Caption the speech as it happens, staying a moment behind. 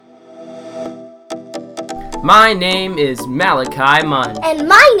My name is Malachi Munn. And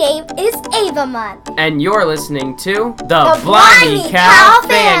my name is Ava Munn. And you're listening to the Blimey Cow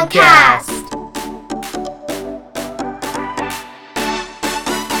Fancast.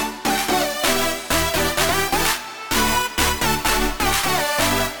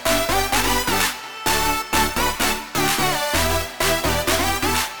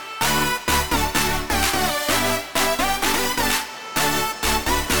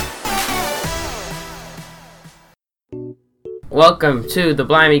 Welcome to the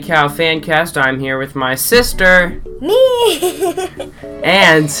Blimey Cow Fancast. I'm here with my sister. Me!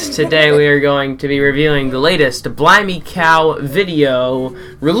 And today we are going to be reviewing the latest Blimey Cow video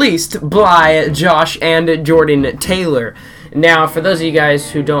released by Josh and Jordan Taylor. Now, for those of you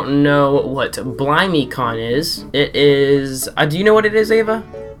guys who don't know what BlimeyCon is, it is... do you know what it is, Ava?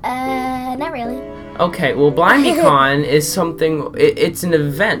 Not really. Okay, well, BlimeyCon is something... It's an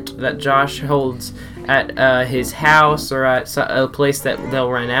event that Josh holds at his house or at a place that they'll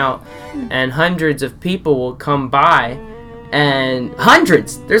rent out, and hundreds of people will come by, and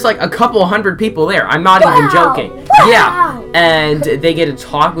hundreds! There's like a couple hundred people there. I'm not even joking. Wow. Yeah, and they get to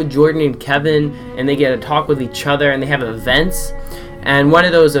talk with Jordan and Kevin, and they get to talk with each other, and they have events. And one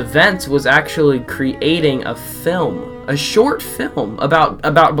of those events was actually creating a film, a short film about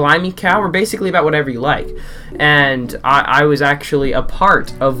Blimey Cow, or basically about whatever you like. And I was actually a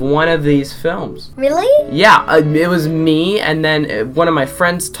part of one of these films. Really? Yeah, it was me, and then one of my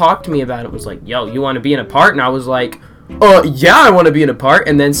friends talked to me about it. Was like, yo, you want to be in a part? And I was like, yeah, I want to be in a part.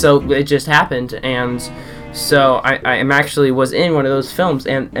 And then so it just happened, and so I actually was in one of those films.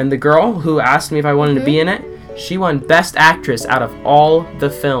 And the girl who asked me if I wanted to be in it, she won Best Actress out of all the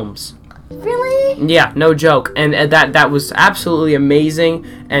films. Really? Yeah, no joke. And that was absolutely amazing.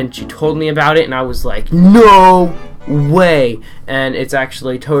 And she told me about it, and I was like, no way. And it's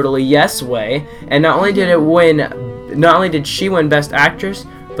actually totally yes way. And not only did she win Best Actress,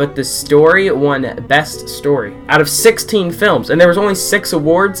 but the story won Best Story out of 16 films. And there was only 6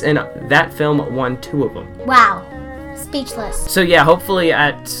 awards, and that film won 2 of them. Wow. Speechless. So yeah, hopefully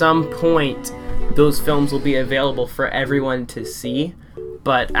at some point those films will be available for everyone to see.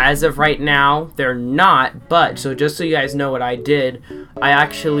 But as of right now, they're not. But, so just so you guys know what I did, I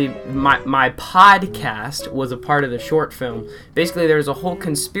actually, my podcast was a part of the short film. Basically, there's a whole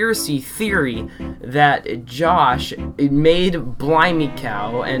conspiracy theory that Josh made Blimey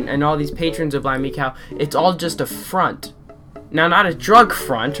Cow and all these patrons of Blimey Cow, it's all just a front. Now, not a drug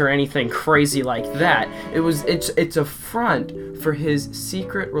front or anything crazy like that. It's a front for his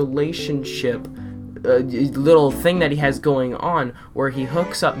secret relationship little thing that he has going on, where he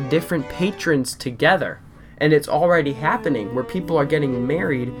hooks up different patrons together, and it's already happening where people are getting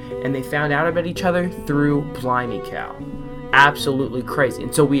married and they found out about each other through Blimey Cow. Absolutely crazy.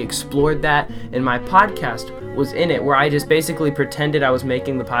 And so we explored that, and my podcast was in it, where I just basically pretended I was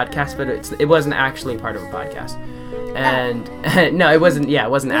making the podcast, but it wasn't actually part of a podcast. And no, it wasn't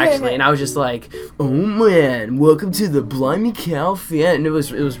actually. And I was just like, oh man, welcome to the Blimey Cow Fan. And it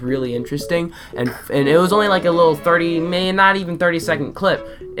was really interesting. And it was only like a little 30-second clip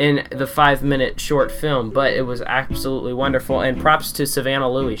in the 5-minute short film, but it was absolutely wonderful. And props to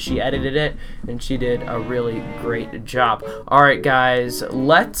Savannah Louie. She edited it, and she did a really great job. All right, guys,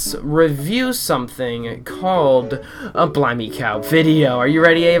 let's review something called a Blimey Cow video. Are you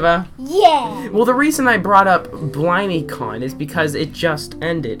ready, Ava? Yeah. Well, the reason I brought up BlimeyCon is because it just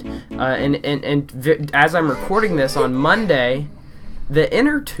ended, and as I'm recording this on Monday, the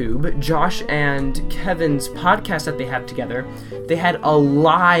Inner Tube, Josh and Kevin's podcast that they have together, they had a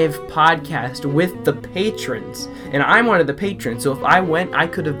live podcast with the patrons, and I'm one of the patrons, so if I went, I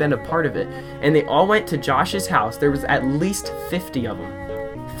could have been a part of it. And they all went to Josh's house. There was at least 50 of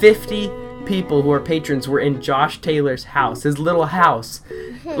them. 50 people who are patrons were in Josh Taylor's house, his little house.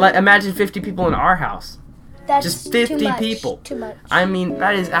 Imagine 50 people in our house. That's just 50 too much, people. Too much. I mean,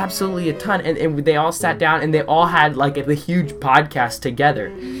 that is absolutely a ton. And they all sat down, and they all had like a huge podcast together.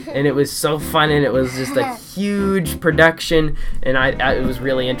 And it was so fun, and it was just a huge production, and it was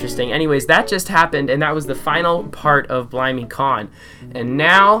really interesting. Anyways, that just happened, and that was the final part of BlimeyCon. And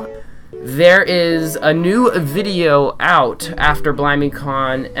now there is a new video out after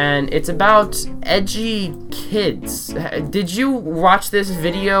BlimeyCon, and it's about edgy kids. Did you watch this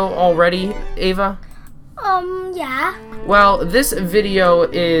video already, Ava? Yeah. Well, this video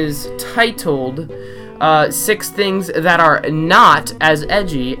is titled 6 Things That Are Not As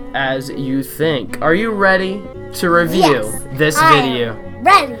Edgy As You Think. Are you ready to review this video?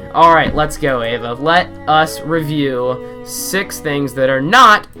 Ready. Alright, let's go, Ava. Let us review 6 things that are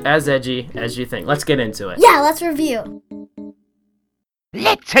not as edgy as you think. Let's get into it. Yeah, let's review.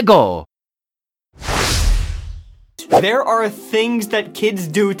 Let's go! There are things that kids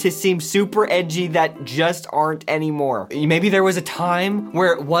do to seem super edgy that just aren't anymore. Maybe there was a time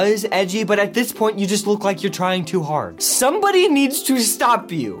where it was edgy, but at this point you just look like you're trying too hard. Somebody needs to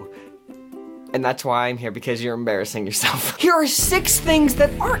stop you. And that's why I'm here, because you're embarrassing yourself. Here are 6 things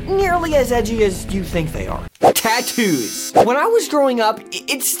that aren't nearly as edgy as you think they are. Tattoos. When I was growing up,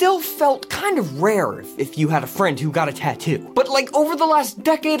 it still felt kind of rare if you had a friend who got a tattoo. But like over the last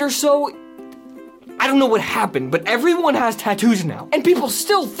decade or so, I don't know what happened, but everyone has tattoos now. And people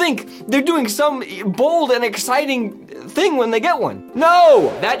still think they're doing some bold and exciting thing when they get one.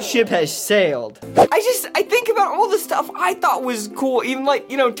 No, that ship has sailed. I think about all the stuff I thought was cool even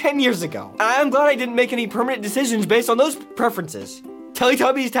 10 years ago. And I'm glad I didn't make any permanent decisions based on those preferences.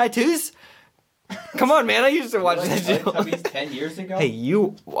 Teletubbies tattoos? Come on, man, I used to watch that show. Teletubbies 10 years ago? Hey,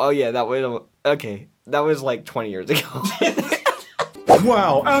 oh yeah, that was like 20 years ago.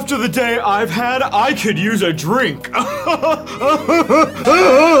 Wow, after the day I've had, I could use a drink.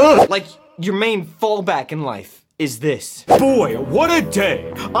 Like, your main fallback in life is this. Boy, what a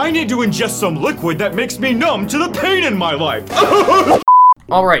day. I need to ingest some liquid that makes me numb to the pain in my life.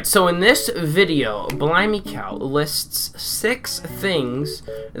 Alright, so in this video, Blimey Cow lists 6 things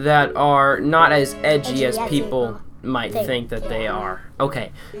that are not as edgy as people might think that they are.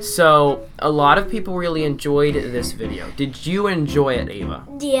 Okay, so a lot of people really enjoyed this video. Did you enjoy it, Ava?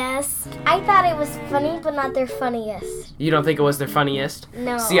 Yes. I thought it was funny, but not their funniest. You don't think it was their funniest?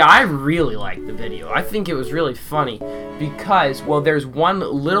 No. See, I really liked the video. I think it was really funny because, well, there's one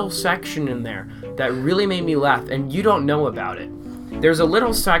little section in there that really made me laugh, and you don't know about it. There's a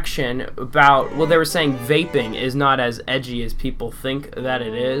little section about, well, they were saying vaping is not as edgy as people think that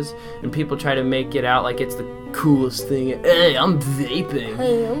it is, and people try to make it out like it's the coolest thing. Hey, I'm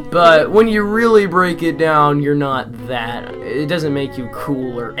vaping. But when you really break it down, you're not that. It doesn't make you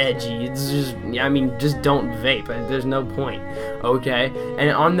cool or edgy. It's just, just don't vape. There's no point. Okay?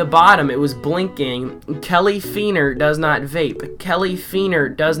 And on the bottom, it was blinking, Kelly Feener does not vape. Kelly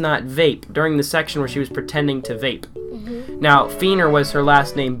Feener does not vape, during the section where she was pretending to vape. Now, Feener was her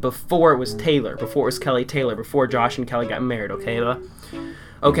last name before it was Taylor, before it was Kelly Taylor, before Josh and Kelly got married, okay, Ava?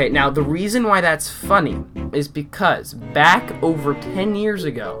 Okay, now the reason why that's funny is because back over 10 years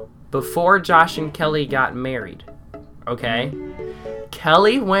ago, before Josh and Kelly got married, okay,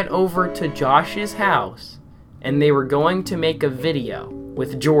 Kelly went over to Josh's house and they were going to make a video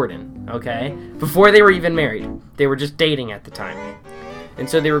with Jordan, okay, before they were even married. They were just dating at the time. And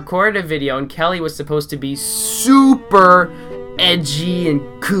so they recorded a video, and Kelly was supposed to be super edgy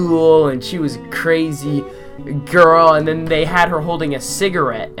and cool, and she was a crazy girl, and then they had her holding a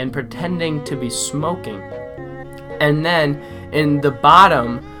cigarette and pretending to be smoking. And then in the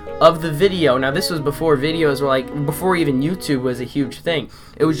bottom of the video, now this was before videos were before even YouTube was a huge thing.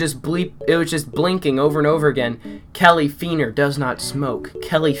 It was just blinking over and over again. Kelly Feener does not smoke.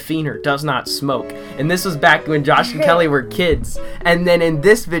 Kelly Feener does not smoke. And this was back when Josh and Kelly were kids. And then in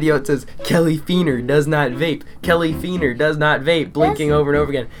this video it says Kelly Feener does not vape. Kelly Feener does not vape, blinking over and over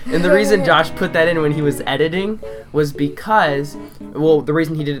again. And the reason Josh put that in when he was editing was because, well, the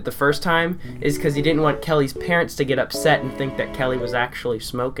reason he did it the first time is because he didn't want Kelly's parents to get upset and think that Kelly was actually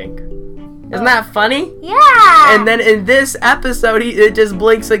smoking. Isn't that funny? Yeah! And then in this episode, it just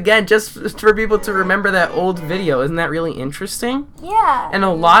blinks again, just for people to remember that old video. Isn't that really interesting? Yeah. And a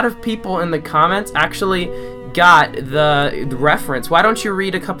lot of people in the comments actually got the reference. Why don't you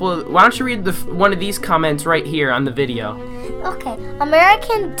read one of these comments right here on the video? Okay,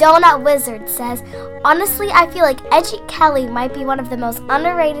 American Donut Wizard says, honestly, I feel like Edgy Kelly might be one of the most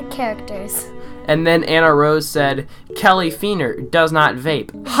underrated characters. And then Anna Rose said, Kelly Feener does not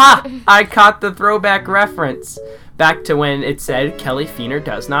vape. Ha! I caught the throwback reference. Back to when it said Kelly Feener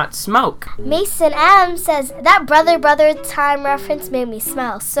does not smoke. Mason M says, that brother time reference made me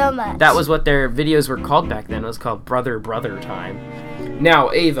smile so much. That was what their videos were called back then. It was called brother time.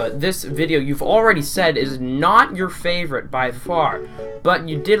 Now, Ava, this video you've already said is not your favorite by far, but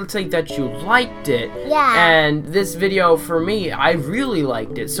you did say that you liked it. Yeah. And this video, for me, I really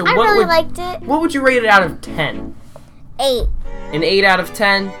liked it. So I really liked it. What would you rate it out of 10? 8. An 8 out of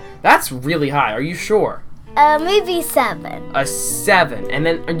 10? That's really high. Are you sure? Maybe 7. A 7. And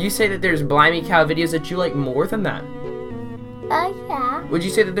then you say that there's Blimey Cow videos that you like more than that? Yeah. Would you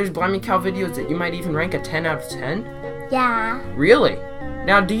say that there's Blimey Cow videos that you might even rank a 10 out of 10? Yeah. Really?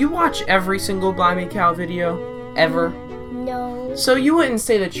 Now, do you watch every single Blimey Cow video? Ever? No. So you wouldn't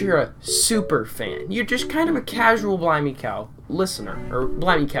say that you're a super fan. You're just kind of a casual Blimey Cow listener or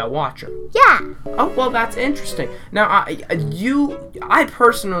Blimey Cow watcher. Yeah. Oh, well, that's interesting. Now, I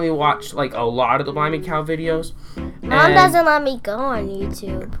personally watch like a lot of the Blimey Cow videos. Mom doesn't let me go on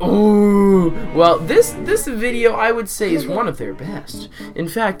YouTube. Ooh, well, this video I would say is one of their best. In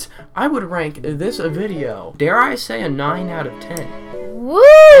fact, I would rank this video, dare I say, a 9 out of 10. Woo!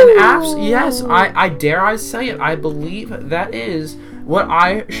 Yes, I dare I say it. I believe that is what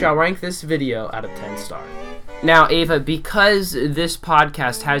I shall rank this video out of 10 stars. Now, Ava, because this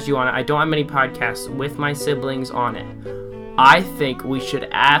podcast has you on it, I don't have many podcasts with my siblings on it. I think we should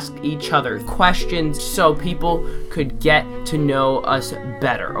ask each other questions so people could get to know us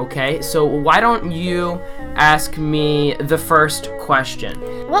better, okay? So why don't you ask me the first question?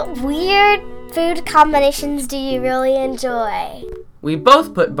 What weird food combinations do you really enjoy? We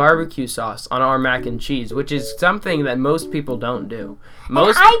both put barbecue sauce on our mac and cheese, which is something that most people don't do.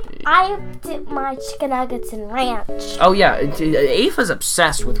 I dip my chicken nuggets in ranch. Oh yeah, Ava's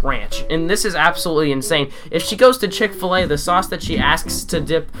obsessed with ranch, and this is absolutely insane. If she goes to Chick-fil-A, the sauce that she asks to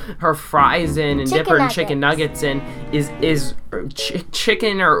dip her fries in and dip her chicken nuggets in is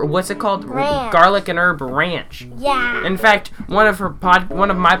chicken, or what's it called? Ranch. Garlic and herb ranch. Yeah. In fact, one of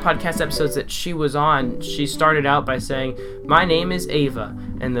my podcast episodes that she was on, she started out by saying, "My name is Ava,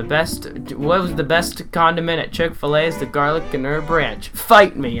 and what was the best condiment at Chick-fil-A is the garlic and herb ranch.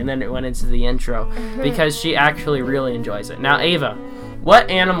 Fight me!" And then it went into the intro because she actually really enjoys it. Now, Ava, what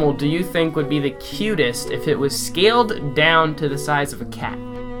animal do you think would be the cutest if it was scaled down to the size of a cat?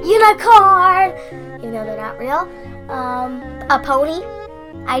 Unicorn! Even though they're not real. A pony?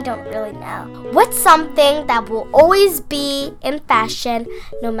 I don't really know. What's something that will always be in fashion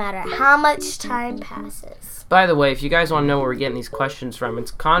no matter how much time passes? By the way, if you guys want to know where we're getting these questions from,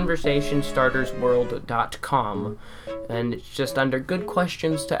 it's conversationstartersworld.com, and it's just under good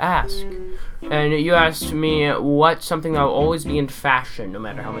questions to ask. And you asked me what's something that will always be in fashion no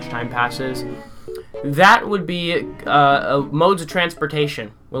matter how much time passes. That would be modes of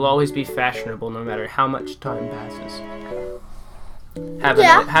transportation will always be fashionable no matter how much time passes.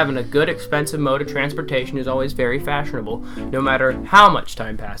 Having a good, expensive mode of transportation is always very fashionable, no matter how much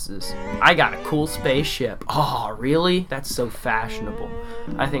time passes. I got a cool spaceship. Oh, really? That's so fashionable.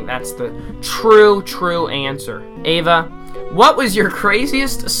 I think that's the true answer. Ava, what was your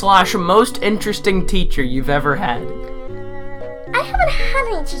craziest / most interesting teacher you've ever had? I haven't had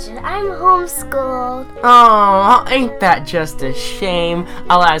any teachers. I'm homeschooled. Oh, ain't that just a shame?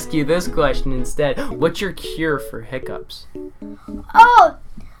 I'll ask you this question instead. What's your cure for hiccups? Oh,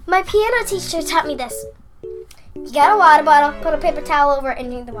 my piano teacher taught me this. You got a water bottle, put a paper towel over it, and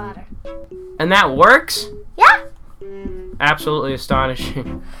drink the water. And that works? Yeah. Absolutely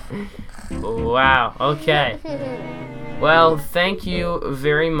astonishing. Wow, okay. Well, thank you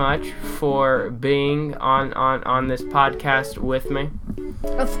very much for being on this podcast with me.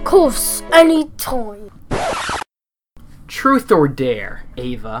 Of course, anytime. Truth or dare,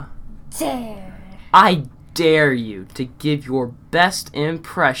 Ava? Dare. I dare you to give your best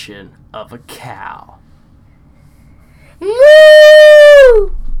impression of a cow.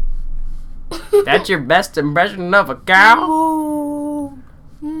 Moo! That's your best impression of a cow?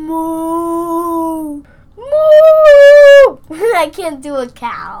 Moo. Moo. I can't do a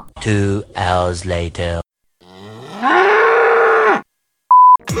cow. 2 hours later.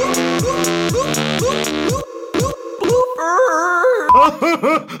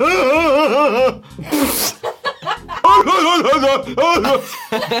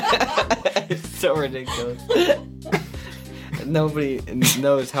 It's so ridiculous. Nobody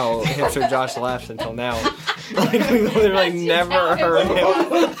knows how Hipster Josh laughs until now. Like, we literally never heard him.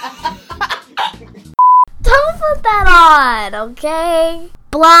 Don't put that on, okay?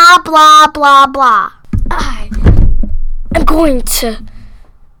 Blah, blah, blah, blah. I'm going to...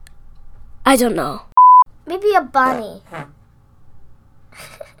 I don't know. Maybe a bunny.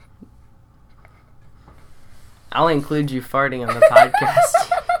 I'll include you farting on the podcast.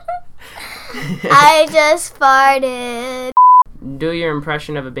 I just farted. Do your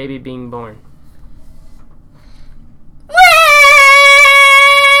impression of a baby being born.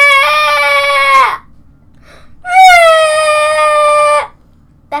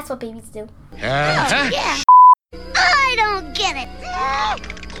 That's what babies do. Yeah. I don't get it.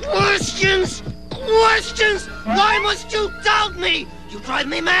 Questions? Questions? Why must you doubt me? You drive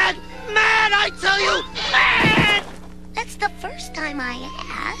me mad. Mad, I tell you. Mad! That's the first time I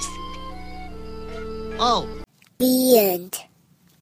asked. Oh. The end.